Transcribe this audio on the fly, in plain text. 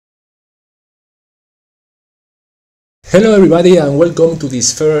Hello everybody and welcome to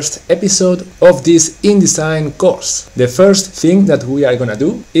this first episode of this InDesign course. The first thing that we are gonna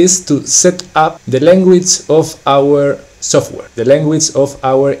do is to set up the language of our software, the language of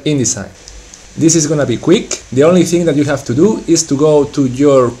our InDesign. This is gonna be quick. The only thing that you have to do is to go to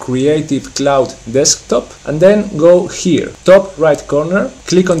your Creative Cloud desktop and then go here, top right corner,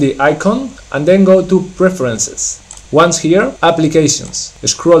 click on the icon and then go to Preferences. Once here, Applications.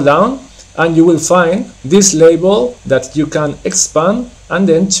 Scroll down and you will find this label that you can expand and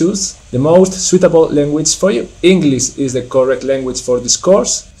then choose the most suitable language for you. English is the correct language for this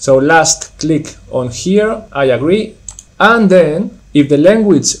course, so last click on here, I agree, and then if the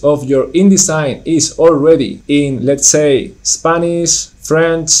language of your InDesign is already in, let's say, Spanish,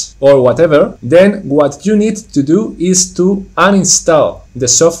 French or whatever, then what you need to do is to uninstall the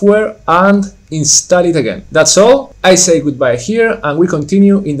software and install it again. That's all. I say goodbye here and we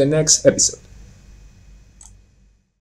continue in the next episode.